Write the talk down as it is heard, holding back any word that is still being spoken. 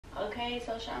Okay,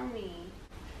 so show me.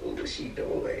 What's she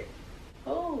doing?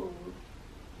 Who?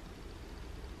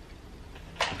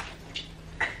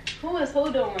 Who is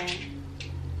who doing?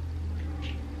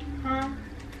 Huh?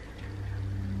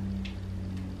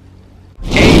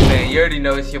 Hey man, you already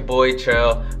know it's your boy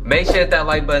Trail. Make sure to hit that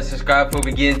like button, subscribe before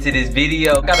we get into this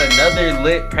video. Got another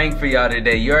lit prank for y'all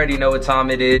today. You already know what time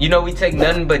it is. You know we take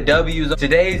nothing but W's.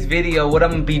 Today's video, what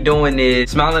I'm gonna be doing is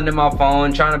smiling at my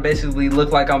phone, trying to basically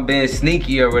look like I'm being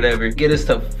sneaky or whatever. Get us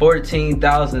to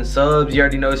 14,000 subs. You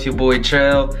already know it's your boy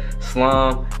Trail,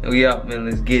 Slime, and we out, man.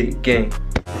 Let's get it, gang.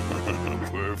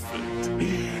 Perfect.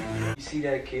 You see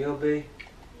that kill, babe?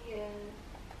 Yeah.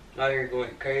 Out here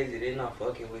going crazy. They not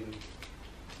fucking with me.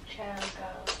 Child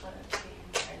go for the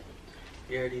being crazy.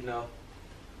 You already know.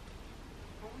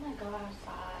 I wanna go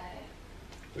outside.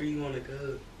 Where you wanna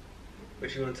go?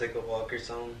 But you wanna take a walk or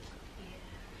something?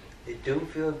 Yeah. It do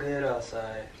feel good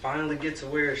outside. Finally get to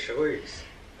wear shorts.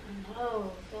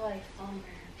 No, I feel like summer.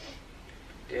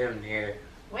 Damn near.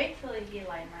 Wait till it get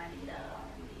like 90 though.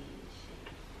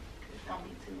 Shit. It's gonna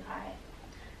be too hot.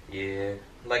 Yeah.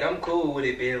 Like I'm cool with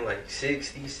it being like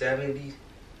 60s, 70s.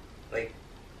 Like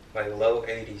low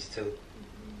 80s too.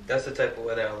 That's the type of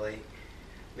weather I like.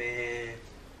 Man.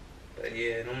 But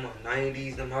yeah, them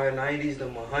 90s, them high 90s,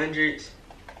 them 100s.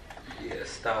 Yeah,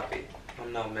 stop it.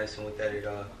 I'm not messing with that at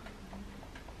all.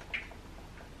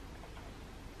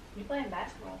 You playing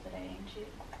basketball today, ain't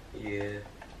you? Yeah.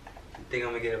 You think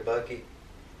I'm gonna get a bucket?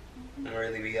 I'm gonna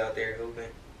really be out there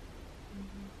hooping?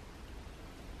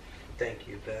 Thank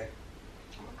you, babe.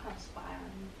 I'm gonna come spy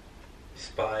on you.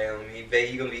 Spy on me,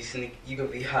 babe. You gonna be sneaky. You gonna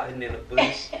be hiding in a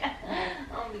bush. I'm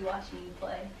gonna be watching you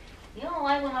play. You don't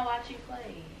like when I watch you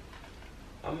play.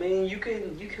 I mean, you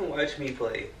can watch me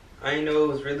play. I didn't know it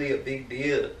was really a big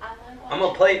deal. I like I'm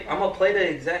gonna play the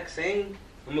exact same.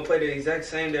 I'm gonna play the exact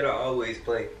same that I always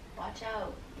play. Watch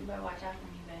out. You better watch out for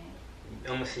me, babe.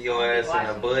 I'm gonna see your ass in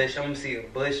a bush. I'm gonna see a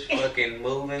bush fucking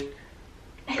moving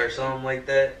or something like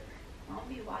that. I'm gonna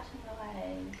be watching your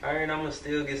ass. Alright, I'm gonna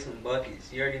still get some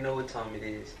buckets. You already know what time it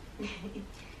is. I'm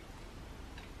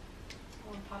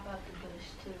gonna pop out the bush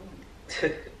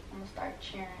too. I'm gonna start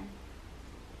cheering.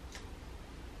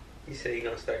 You say you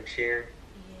gonna start cheering?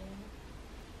 Yeah.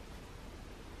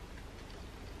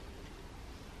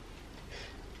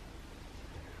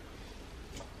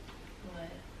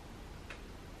 What?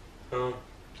 Huh?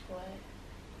 What?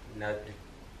 Nothing.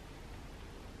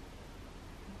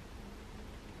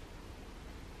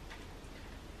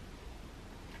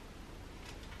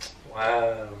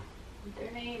 Wow.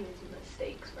 Their name is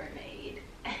Mistakes Were Made.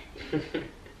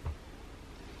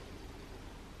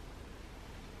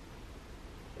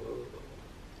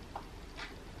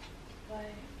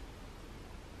 What?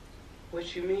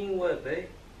 What you mean, what, babe?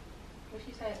 What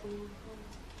she said? Ooh.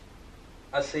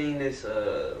 I seen this,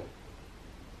 I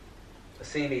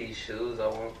seen these shoes I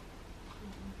want.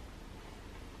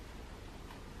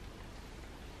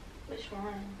 Which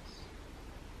ones?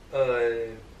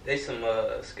 They some,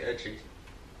 Skechers.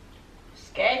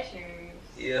 Skechers.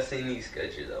 Yeah, I seen these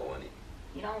Skechers I wanted.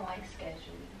 You don't like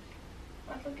Skechers.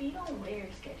 Motherfucker, you don't wear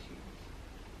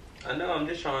Skechers. I know, I'm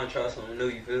just trying to try something new,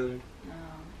 you feel me? No.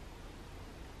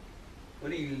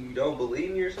 What do you don't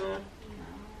believe me or something?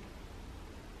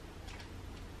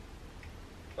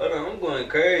 No. Hold on, I'm going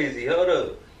crazy, hold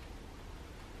up.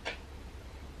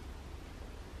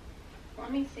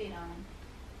 Let me see them.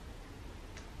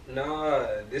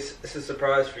 Nah, this is a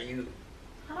surprise for you.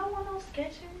 I don't want no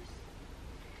Skechers.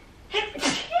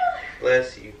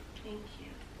 Bless you. Thank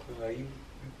you. You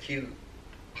cute.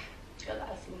 Cause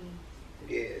I sneeze.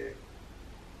 Yeah.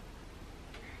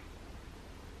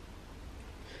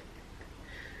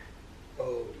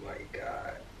 Oh my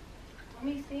god. Let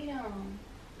me see them.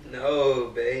 No,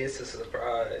 babe, it's a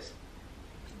surprise.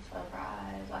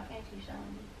 Surprise. Why can't you show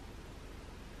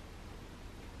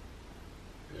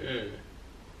me?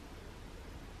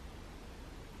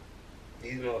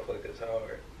 These motherfuckers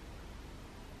hard.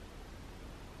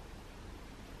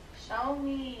 Show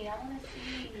me. I want to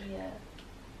see.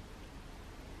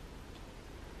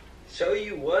 Show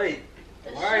you what?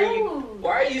 The Why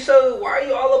are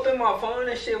you all up in my phone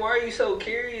and shit? Why are you so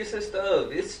curious and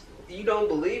stuff? You don't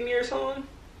believe me or something?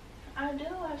 I do.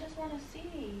 I just want to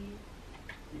see.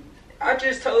 I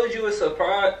just told you a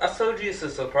surprise. I told you it's a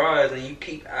surprise and you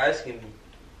keep asking me.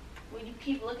 Well, you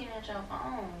keep looking at your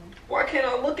phone. Why can't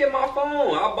I look at my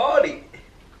phone? I bought it.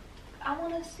 I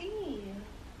want to see.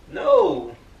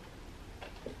 No.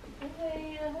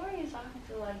 Wait, who are you talking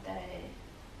to like that?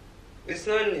 It's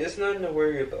nothing to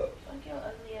worry about. Fuck your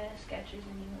ugly ass Skechers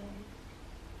anyway.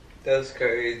 That's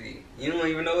crazy. You don't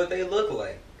even know what they look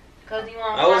like. Cause you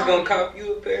want. I was gonna cop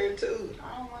you a pair too.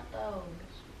 I don't want those. toes.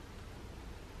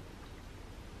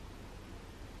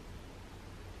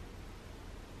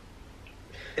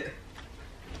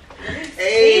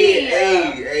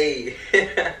 Hey.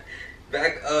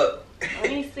 Back up.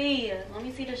 Let me see. Let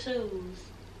me see the shoes.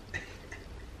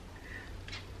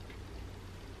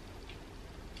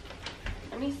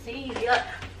 Let me see.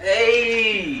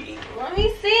 Hey. Let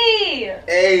me see.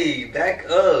 Hey, back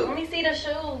up. Let me see the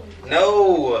shoes.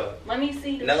 No. Let me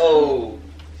see the shoes.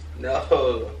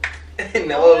 No. Boy,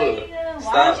 why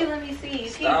Stop. don't you let me see? You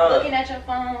keep Stop. looking at your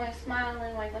phone and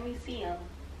smiling like, let me see them.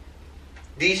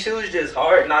 These shoes just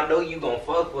hard, and I know you gonna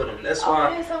fuck with them. That's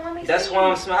why. Okay, so let me That's see. why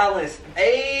I'm smiling.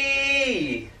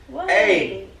 Hey. Wait.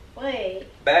 Hey. Wait.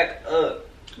 Back up.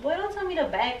 Boy, don't tell me to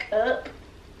back up.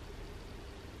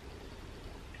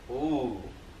 Ooh.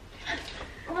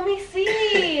 Let me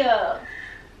see.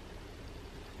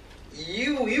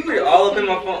 You were all up in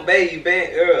my phone, babe. You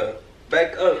bent,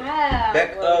 back up. How?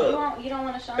 Back up. You don't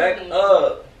want to show Back me.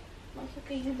 up, That's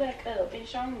okay. You back up and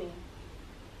show me.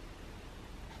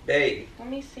 babe. Let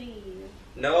me see.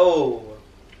 No.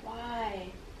 Why?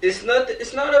 It's not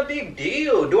a big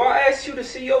deal. Do I ask you to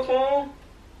see your phone?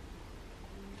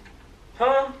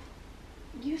 Huh?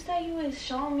 You said you was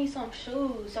showing me some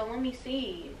shoes, so let me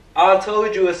see. I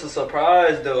told you it's a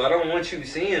surprise, though. I don't want you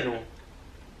seeing them.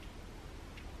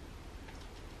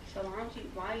 So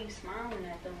why are you smiling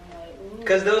at them? Like, ooh.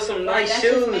 Cause those some Like, nice that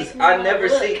just shoes. makes me I wanna never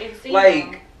look see and see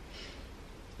like them.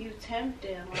 You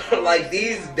tempted. like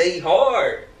these. They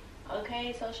hard.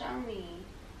 Okay, so show me.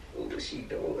 What's she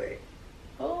doing?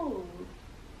 Who?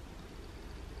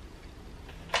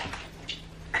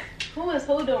 Who is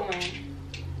who doing?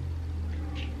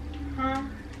 Huh?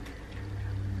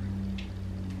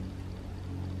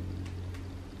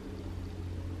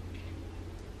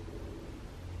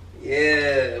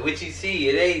 Yeah, what you see?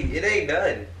 It ain't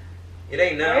done. It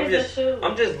ain't done. Where's the shoe?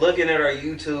 I'm just looking at our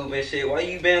YouTube and shit. Why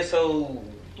you been so?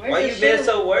 Where's Why the you been shoe?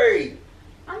 so worried?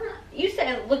 I'm not. You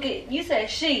said look at. You said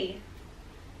she.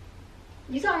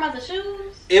 You talking about the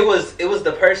shoes? It was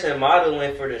the person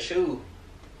modeling for the shoe.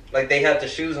 Like they have the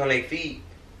shoes on their feet.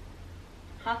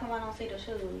 How come I don't see the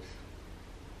shoes?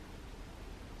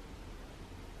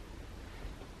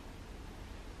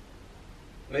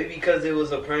 Maybe because it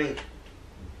was a prank.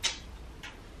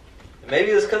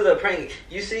 Maybe it was because of a prank.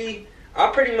 You see, I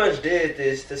pretty much did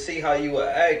this to see how you would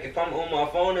act if I'm on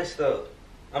my phone and stuff.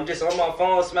 I'm just on my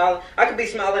phone smiling. I could be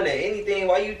smiling at anything.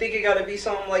 Why you think it gotta be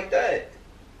something like that?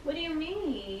 What do you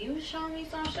mean? You was showing me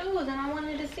some shoes and I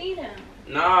wanted to see them.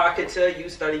 Nah, I could tell you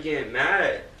started getting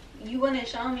mad. You wouldn't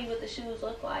show me what the shoes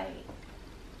look like.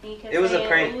 And you kept It was a saying,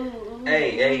 prank. ooh, ooh,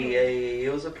 Hey,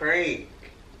 it was a prank.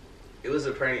 It was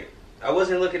a prank. I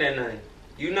wasn't looking at nothing.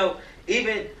 You know,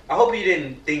 even, I hope you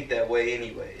didn't think that way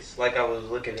anyways. Like I was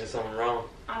looking at something wrong.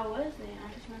 I wasn't.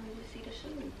 I just wanted to see the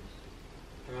shoes.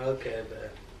 Okay,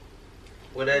 but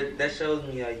well, that shows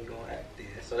me how you gonna act then.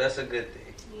 So that's a good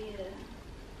thing. Yeah.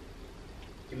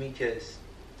 Give me a kiss.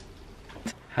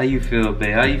 How you feel,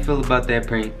 babe? How you feel about that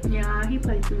prank? Yeah, he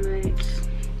played too much.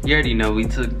 You already know we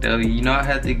took W. You know I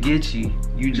had to get you.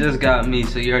 You just got me,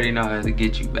 so you already know I had to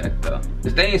get you back though.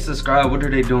 If they ain't subscribed, what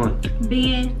are they doing?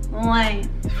 Being lame.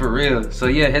 For real. So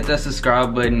yeah, hit that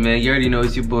subscribe button, man. You already know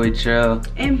it's your boy Trell.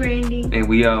 And Brandy. And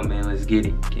we out, man. Let's get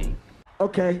it, King.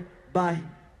 Okay, bye.